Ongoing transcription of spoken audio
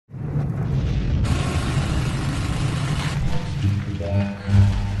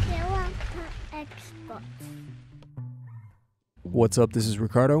spots. What's up, this is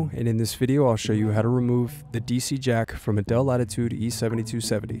Ricardo, and in this video I'll show you how to remove the DC jack from a Dell Latitude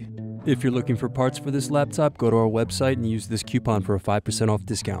E7270. If you're looking for parts for this laptop, go to our website and use this coupon for a 5% off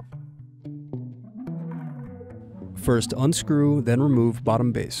discount. First unscrew, then remove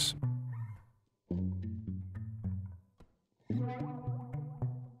bottom base.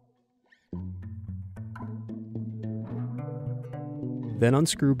 Then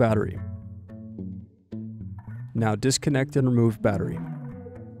unscrew battery. Now disconnect and remove battery.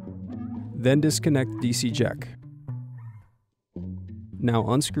 Then disconnect DC jack. Now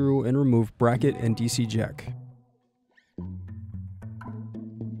unscrew and remove bracket and DC jack.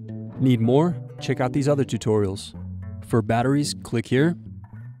 Need more? Check out these other tutorials. For batteries, click here.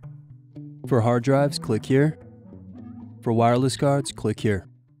 For hard drives, click here. For wireless cards, click here.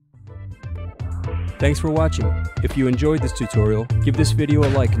 Thanks for watching. If you enjoyed this tutorial, give this video a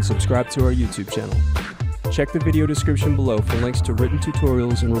like and subscribe to our YouTube channel. Check the video description below for links to written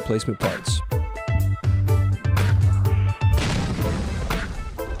tutorials and replacement parts.